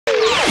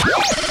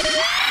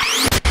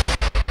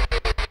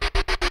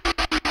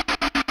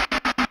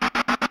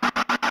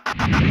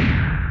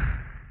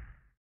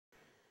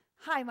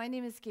Hi, my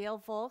name is Gale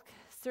Volk,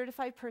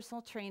 certified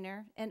personal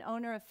trainer and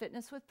owner of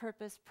Fitness with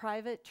Purpose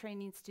private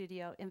training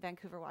studio in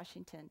Vancouver,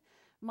 Washington.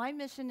 My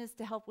mission is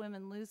to help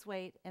women lose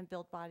weight and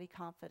build body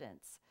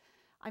confidence.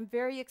 I'm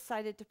very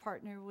excited to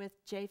partner with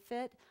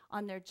JFit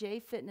on their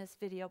JFitness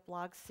video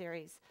blog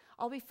series.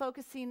 I'll be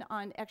focusing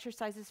on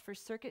exercises for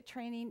circuit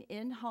training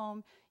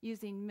in-home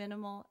using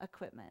minimal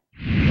equipment.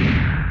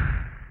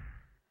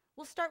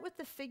 We'll start with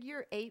the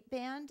figure 8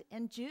 band,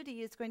 and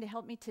Judy is going to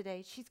help me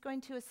today. She's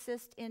going to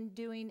assist in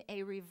doing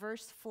a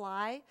reverse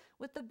fly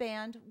with the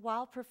band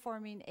while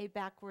performing a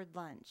backward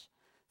lunge.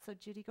 So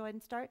Judy, go ahead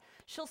and start.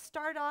 She'll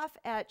start off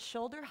at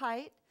shoulder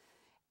height,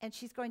 and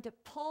she's going to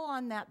pull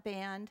on that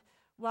band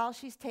while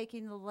she's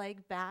taking the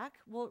leg back.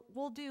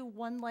 We'll do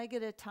one leg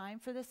at a time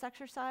for this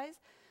exercise.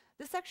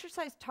 This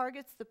exercise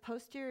targets the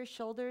posterior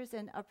shoulders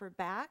and upper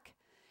back.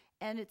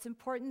 And it's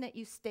important that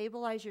you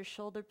stabilize your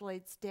shoulder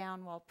blades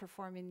down while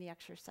performing the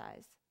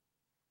exercise.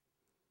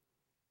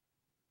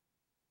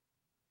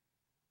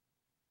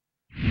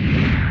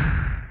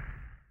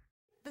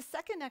 The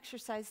second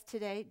exercise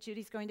today,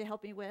 Judy's going to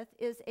help me with,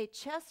 is a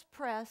chest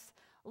press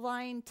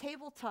lying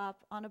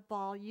tabletop on a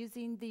ball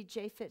using the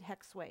JFit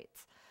hex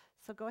weights.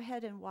 So go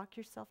ahead and walk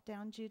yourself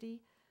down,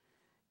 Judy.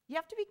 You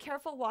have to be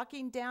careful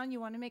walking down. You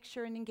want to make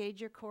sure and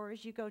engage your core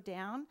as you go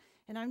down.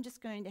 And I'm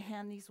just going to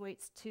hand these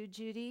weights to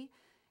Judy.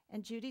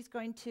 And Judy's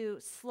going to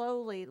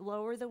slowly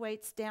lower the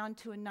weights down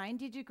to a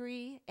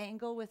 90-degree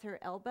angle with her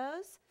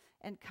elbows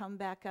and come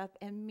back up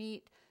and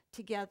meet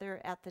together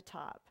at the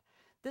top.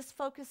 This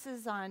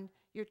focuses on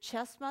your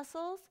chest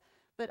muscles,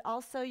 but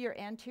also your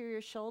anterior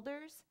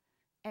shoulders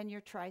and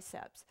your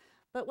triceps.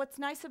 But what's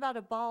nice about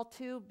a ball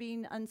too,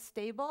 being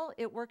unstable,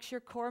 it works your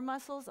core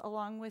muscles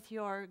along with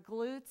your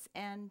glutes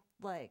and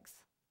legs.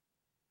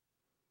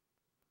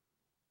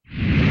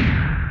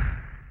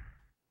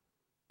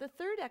 The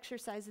third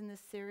exercise in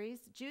this series,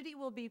 Judy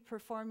will be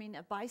performing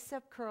a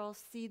bicep curl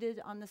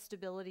seated on the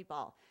stability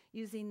ball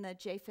using the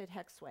JFit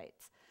hex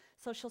weights.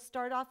 So she'll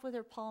start off with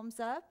her palms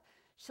up.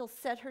 She'll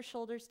set her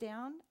shoulders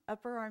down,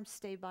 upper arms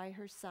stay by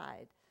her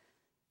side.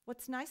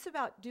 What's nice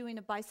about doing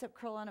a bicep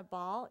curl on a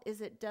ball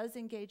is it does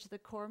engage the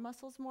core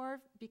muscles more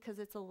because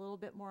it's a little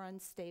bit more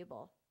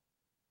unstable.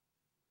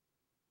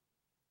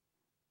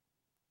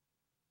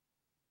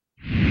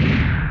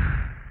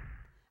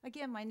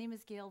 Again, my name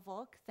is Gale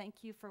Volk.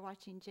 Thank you for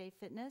watching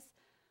JFitness.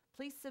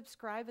 Please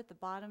subscribe at the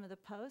bottom of the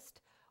post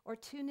or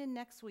tune in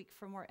next week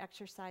for more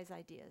exercise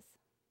ideas.